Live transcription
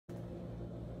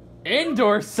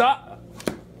Indoor so-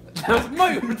 That's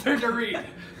my turn to read.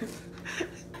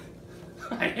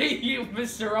 I hate you,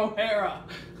 Mr. O'Hara.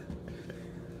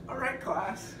 Alright,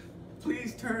 class.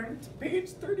 Please turn to page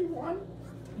 31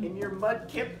 in your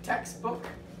Mudkip textbook.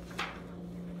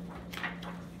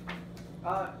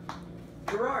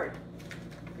 Gerard,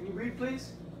 can you read,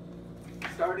 please?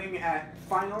 Starting at,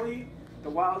 finally, the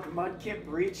wild Mudkip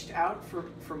reached out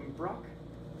from Brock.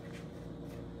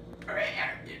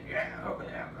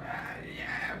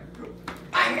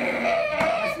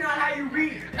 That's not how you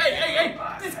read. Hey!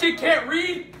 This kid can't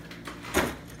read.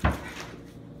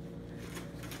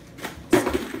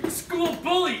 School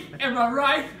bully, am I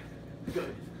right?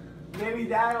 Good. Maybe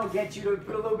that'll get you to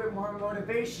put a little bit more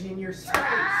motivation in your studies.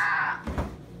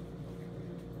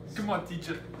 Come on,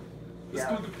 teacher. Let's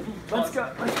Yeah. go to the food Let's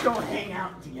closet. go hang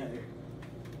out together.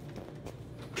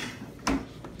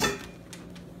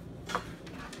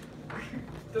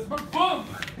 That's my bum!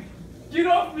 Get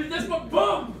off me, that's my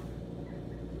bum!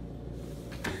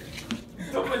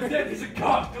 Tell my dad he's a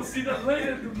cop, you'll see that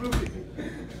later in the movie.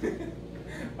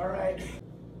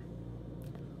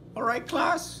 Alright,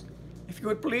 class. If you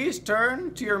would please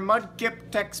turn to your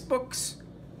Mudkip textbooks.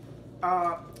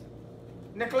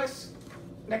 Nicholas,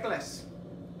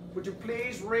 would you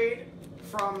please read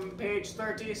from page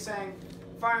 30 saying,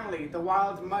 finally, the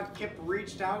wild Mudkip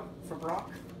reached out for Brock?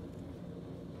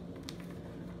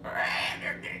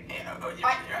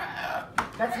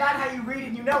 That's not how you read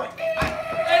it, you know it.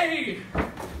 Hey!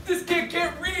 This kid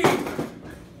can't read!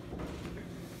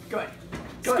 Good.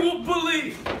 School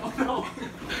bully! Oh no!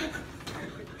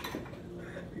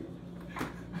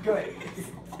 Good.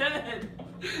 Dead!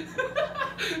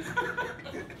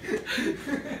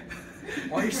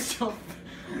 Why are you still?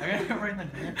 I got hit right in the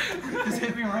neck. Just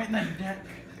hit me right in the neck.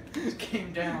 Just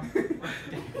came down.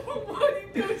 Why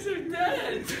do you do so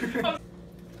dead?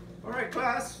 Alright,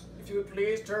 class, if you would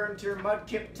please turn to your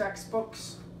Mudkip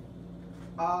textbooks.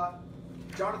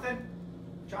 Jonathan,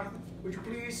 would you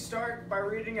please start by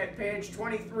reading at page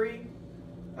 23?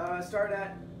 Start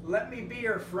at, let me be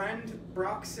your friend,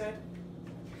 Brock said.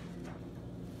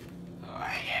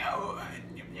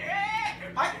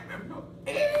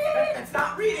 That's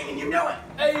not reading and you know it!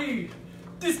 Hey!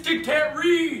 This kid can't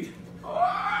read!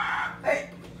 Hey,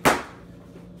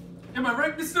 Am I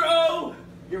right, Mr. O?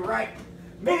 you're right.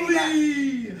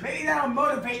 Bully! Maybe that'll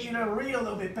motivate you to read a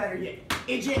little bit better, you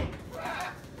idiot.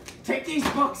 Take these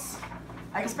books.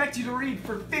 I expect you to read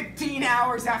for 15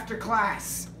 hours after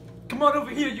class. Come on over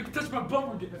here, you can touch my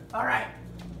bum again. All right.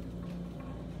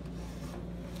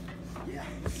 Yeah.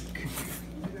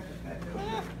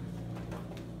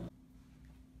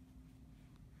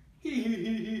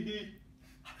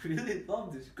 I really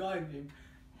love this guy named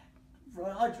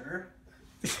Roger.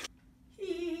 I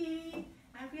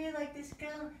really like this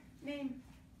girl named.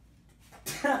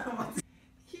 I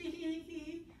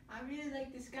really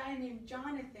like this guy named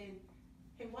Jonathan.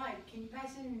 Hey, White, can you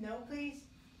pass him a note, please?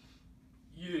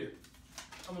 Yeah,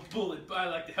 I'm a bully, but I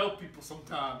like to help people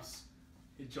sometimes.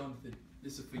 Hey, Jonathan,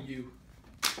 this is for you.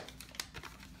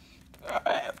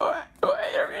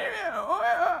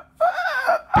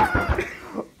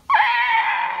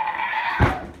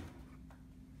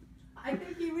 I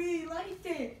think he really liked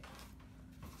it.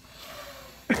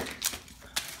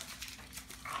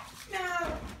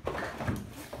 No!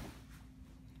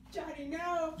 Johnny,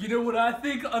 no! You know what I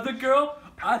think, other girl?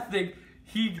 I think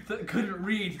he couldn't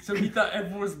read, so he thought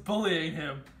everyone was bullying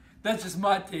him. That's just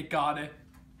my take on it.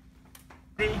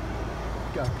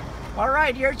 Go. All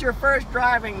right, here's your first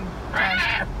driving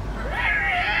test.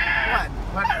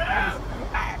 What is,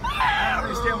 I don't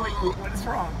understand what is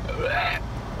wrong.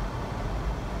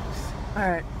 All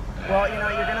right. Well, you know,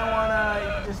 you're gonna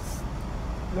wanna just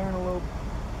learn a little.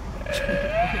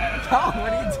 Tom,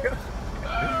 what are you doing?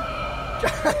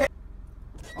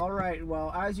 All right.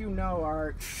 Well, as you know,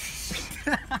 our.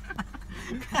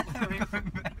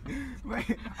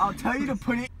 Wait, I'll tell you to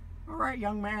put it. All right,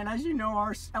 young man. As you know,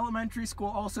 our elementary school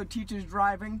also teaches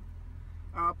driving.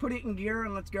 Put it in gear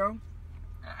and let's go.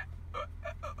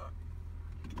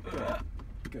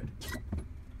 Good.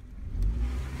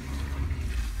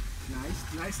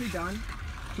 Nice, nicely done.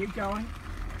 Keep going.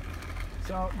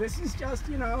 So this is just,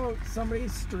 you know,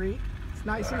 somebody's street. It's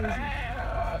nice and easy.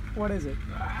 What is it?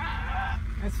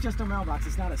 It's just a mailbox.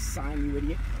 It's not a sign, you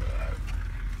idiot.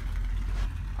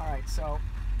 All right, so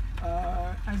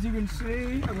as you can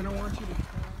see, I'm gonna want you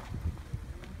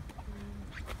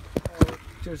to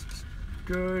just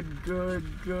good.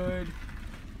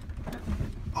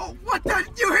 Oh, what the?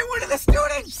 You hit one of the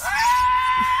students!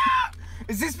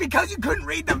 Is this because you couldn't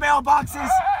read the mailboxes?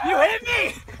 You hit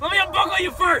me! Let me unbuckle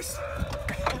you first!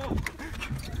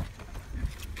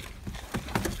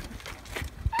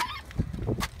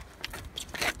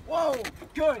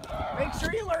 good. Make sure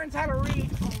he learns how to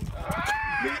read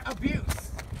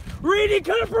abuse. Reading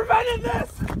could have prevented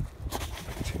this.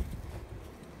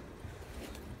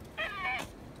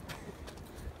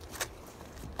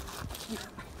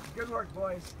 Good work,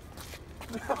 boys.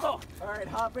 All right,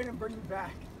 hop in and bring me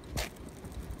back.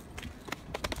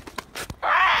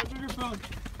 Move your phone.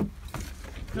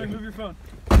 Sorry, move your phone.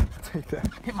 Take that.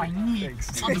 Hit my knee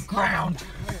on the ground.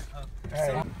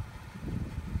 All right.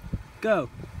 Go.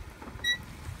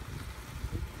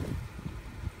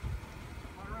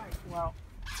 All right, well,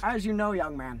 as you know,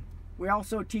 young man, we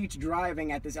also teach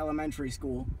driving at this elementary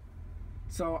school.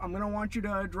 So I'm gonna want you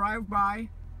to drive by,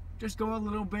 just go a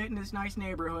little bit in this nice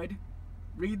neighborhood,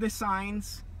 read the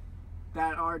signs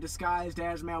that are disguised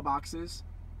as mailboxes,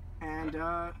 and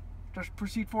just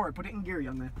proceed forward. Put it in gear,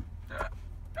 young man.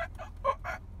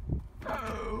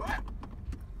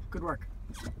 Good work.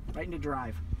 Right into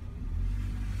drive.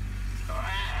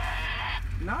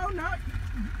 No, no.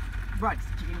 What?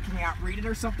 Can you outread it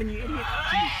or something, you idiot?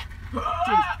 Jeez.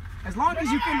 Jeez. As long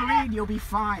as you can read, you'll be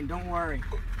fine. Don't worry.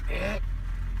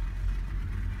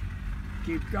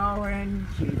 Keep going,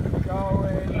 keep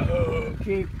going,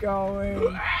 keep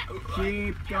going,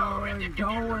 keep going.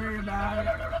 Don't worry about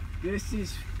it. This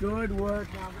is good work.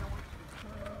 Now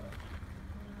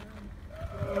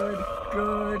good,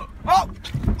 good. Oh!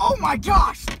 Oh my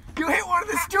gosh! You hit one of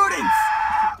the students!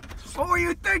 What were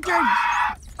you thinking?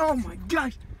 Oh my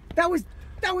gosh! That was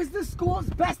the school's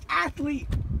best athlete!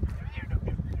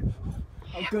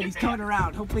 Oh good, he's coming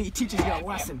around. Hopefully he teaches you a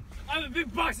lesson. I have a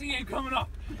big boxing game coming up.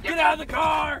 Get out of the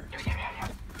car!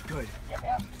 Good.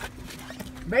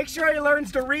 Make sure he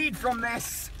learns to read from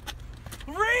this.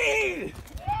 Read!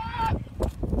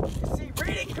 You see,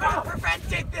 reading could have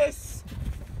prevented this!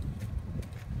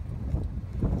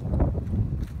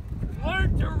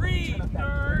 Learn to read,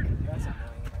 nerd! That's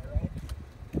annoying, right?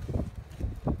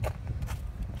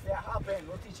 Yeah, hop in.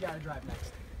 We'll teach you how to drive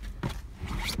next.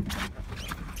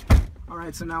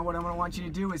 Alright, so now what I'm going to want you to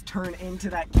do is turn into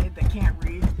that kid that can't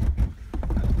read.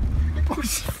 Oh,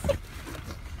 shit.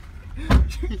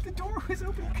 The door was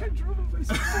open. You couldn't drive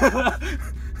myself.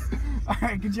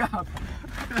 Alright, good job.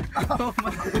 Oh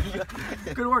my God.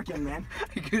 Good work, young man.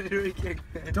 Good work, young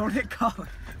man. Don't hit Colin.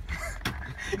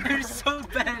 You're so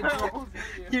bad.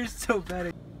 You're so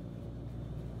bad.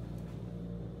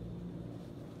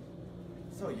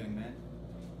 So, young man,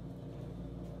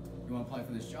 you want to apply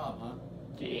for this job, huh?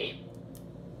 Yeah.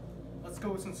 Let's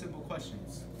go with some simple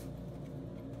questions.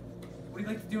 What do you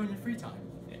like to do in your free time?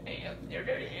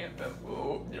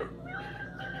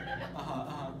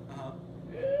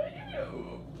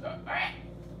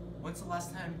 When's the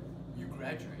last time you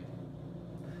graduated?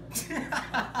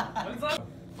 What's up?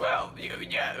 Well,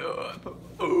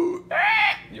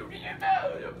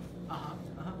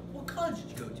 What college did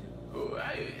you go to?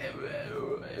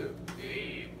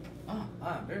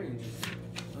 Very interesting.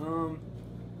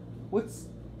 What's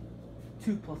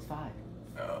 2 + 5?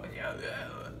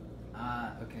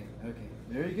 Okay.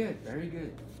 Very good, very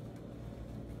good.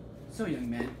 So, young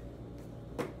man,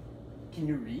 can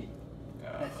you read?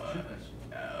 That's a true question.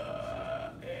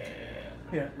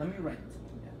 Here, let me write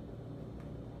something down.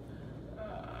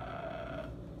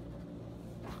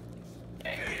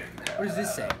 What does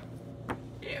this say?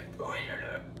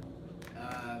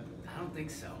 I don't think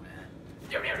so, man.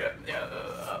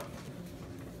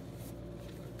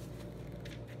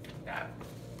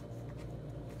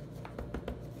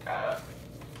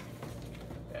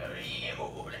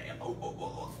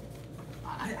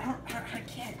 I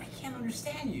can't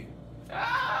understand you.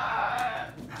 I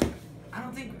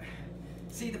don't think.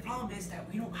 See, the problem is that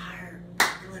we don't hire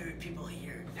illiterate people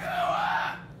here.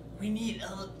 We need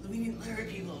literate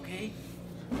people, okay?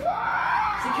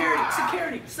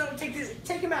 Security. So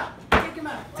take him out.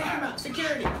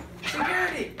 Security.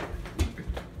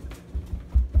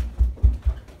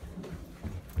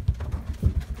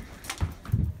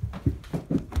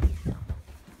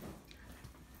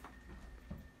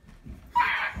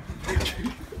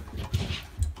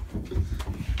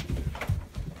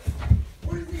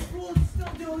 What are these fools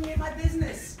still doing in my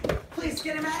business? Please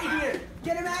get him out of here.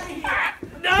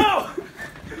 No!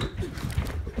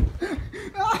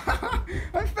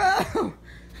 I fell!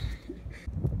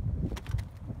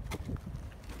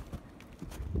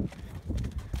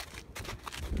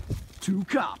 Two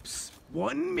cops,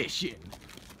 one mission.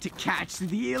 To catch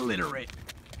the illiterate.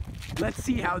 Let's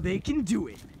see how they can do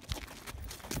it.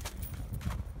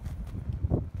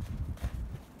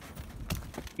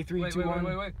 Three, two, one.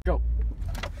 Wait. Go.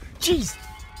 Jeez!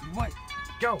 What?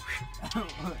 Go!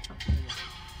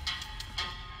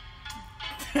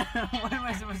 What am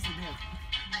I supposed to do?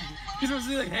 You're supposed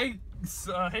to be like, hey,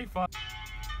 hey, fuck.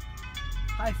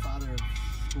 Hi, father of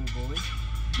school bully.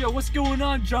 Yo, what's going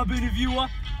on, job interviewer?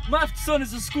 My son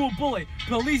is a school bully,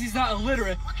 but at least he's not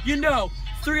illiterate. You know,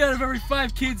 3 out of every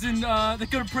 5 kids in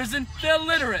that go to prison, they're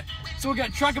illiterate. So we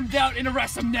gotta track him down and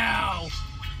arrest him now.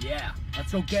 Yeah,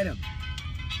 let's go get him.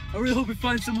 I really hope we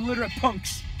find some illiterate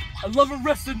punks. I love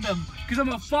arresting them, because I'm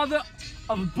a father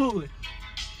of a bully.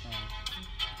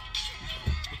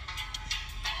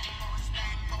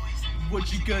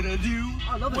 What you gonna do?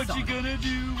 I love this What you song. gonna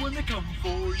do when they come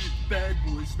for you? Bad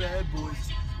boys, bad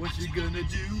boys. What you gonna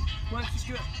do? What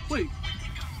you gonna... Wait.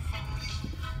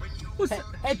 What's that?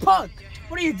 Hey, punk!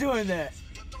 What are you doing there?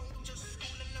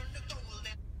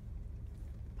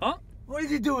 Huh? What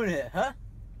is he doing here, huh?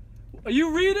 Are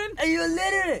you reading? Are you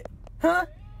illiterate? Huh?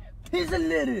 He's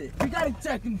illiterate. We gotta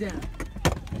track him down.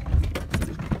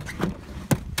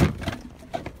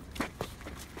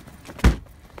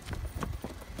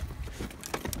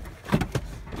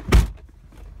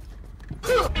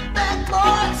 Bad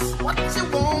boys, what you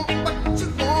want, what you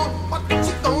want, what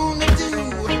you gonna do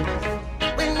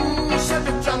when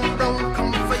Chevy John don't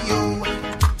come for you?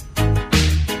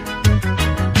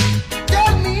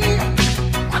 Tell me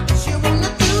what you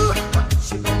wanna do, what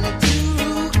you gonna do?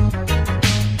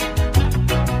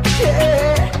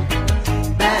 Yeah,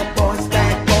 bad boys,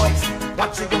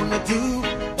 what you gonna do?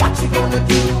 What you gonna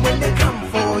do when they come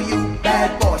for you? Bad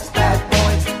boys,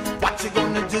 what you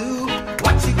gonna do?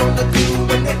 What you gonna do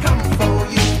when they come for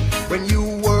you? When you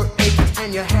were 8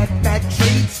 and you had bad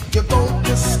traits, you go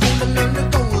to school and learn the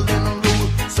golden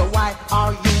rule. So why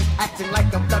are you acting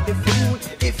like a bloody fool?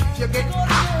 If you get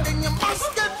hot, then you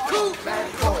must get cool.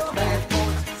 Bad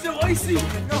boys. So icy.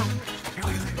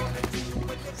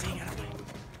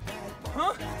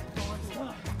 Huh?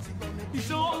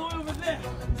 He's all the way over there.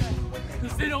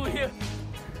 Let's sit over here.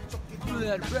 I'm really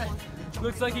out of breath.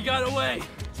 Looks like he got away.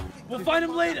 We'll find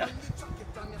him later.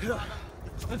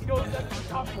 Let's go to the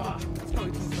top car. Let's go.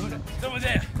 It's over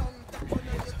there.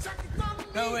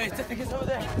 No, wait. I think it's over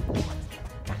there.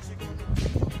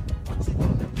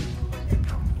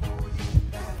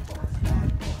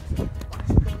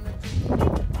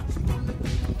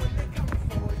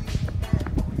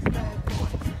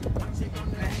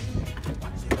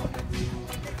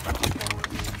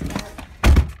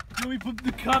 Can we put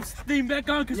the cops theme back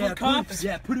on? Because we're cops?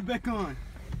 Put it back on.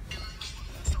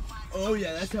 Oh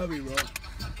yeah, that's how we roll.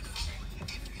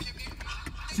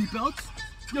 Seatbelts?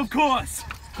 Of course.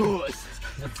 Of course.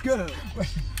 Let's go.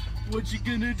 What you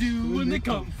gonna do when they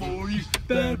come for you?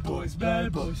 Bad boys,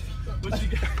 bad boys. What you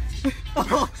gonna...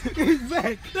 Oh, he's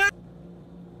back.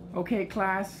 Okay,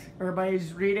 class.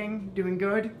 Everybody's reading, doing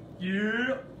good?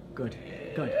 Yeah. Good.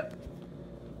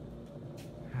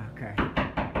 Okay.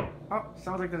 Oh,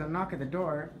 sounds like there's a knock at the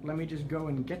door. Let me just go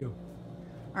and get you.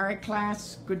 Alright,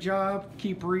 class. Good job.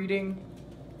 Keep reading.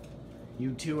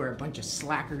 You two are a bunch of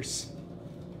slackers.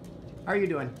 How are you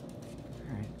doing?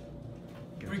 Alright.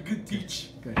 Very good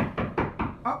teach. Good.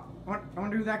 Oh, I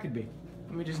wonder who that could be.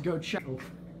 Let me just go check.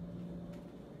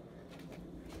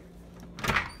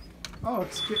 Oh,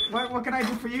 what can I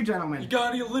do for you, gentlemen? You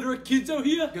got any illiterate kids out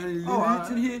here? Got any Oh, lyrics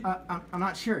in here? I'm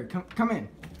not sure. Come in.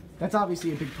 That's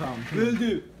obviously a big problem. Come Will in.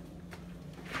 do.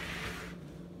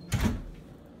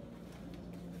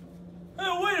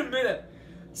 Hey, wait a minute.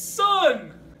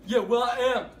 Son! Yeah, well, I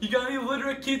am. You got any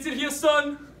illiterate kids in here,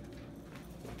 son?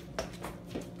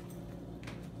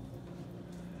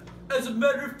 As a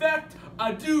matter of fact,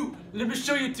 I do. Let me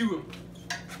show you to him.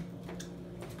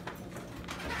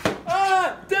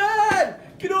 Ah! Dad!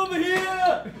 Get over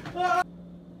here! Ah!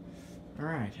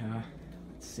 Alright,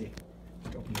 let's see.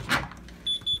 Open this door.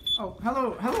 Oh,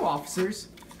 hello, officers.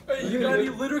 Hey, you got any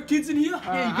illiterate kids in here?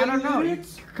 I don't know.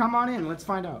 Come on in. Let's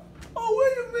find out. Oh,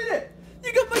 wait a minute!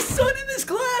 You got my son in this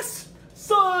class!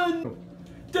 Son!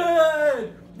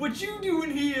 Dad! What you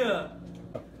doing here?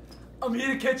 I'm here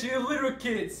to catch you illiterate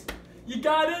kids. You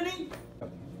got any?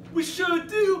 We sure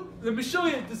do. Let me show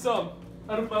you to some.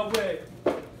 Out of my way.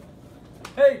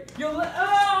 Hey,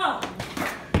 ah!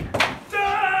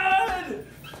 Dad!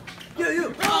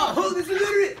 Yo! Oh, hold this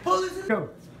illiterate! Hold this illiterate! Go.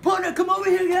 Partner, come over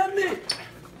here and help me!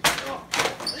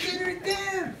 Illiterate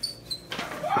there!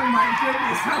 Oh my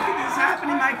goodness! How can this happen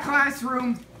in my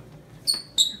classroom?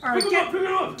 All right, Pick him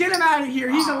up! get him out of here.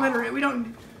 He's illiterate. We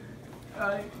don't.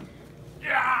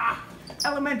 Yeah!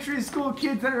 Elementary school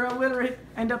kids that are illiterate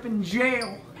end up in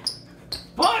jail.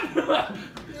 Partner!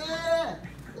 Yeah!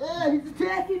 Yeah, he's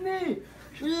attacking me!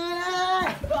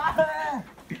 Yeah!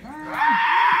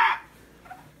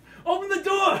 Open the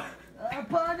door!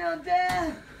 Partner, I'm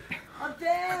down! I'm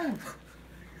down!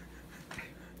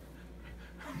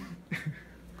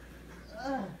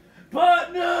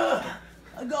 Partner!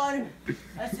 I got him!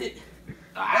 That's it!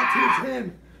 That teach him.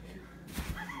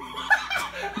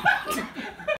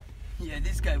 Yeah,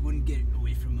 this guy wouldn't get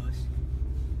away from us.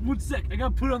 1 sec, I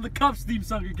gotta put on the Cops theme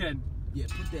song again. Yeah,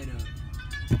 put that on.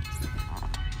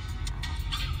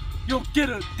 You don't get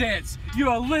a dance.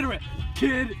 You're illiterate,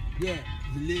 kid. Yeah,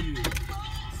 literally.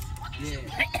 Yeah.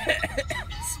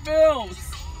 Smells.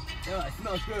 Oh, it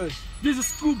smells good. There's a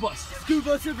school bus. School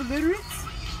bus of illiterates?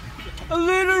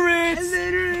 Illiterates.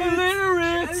 Illiterates.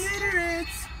 Illiterates.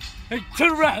 Illiterates. Hey,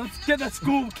 turn around. Let's get that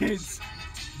school, kids.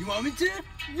 You want me to?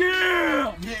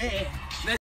 Yeah. Yeah.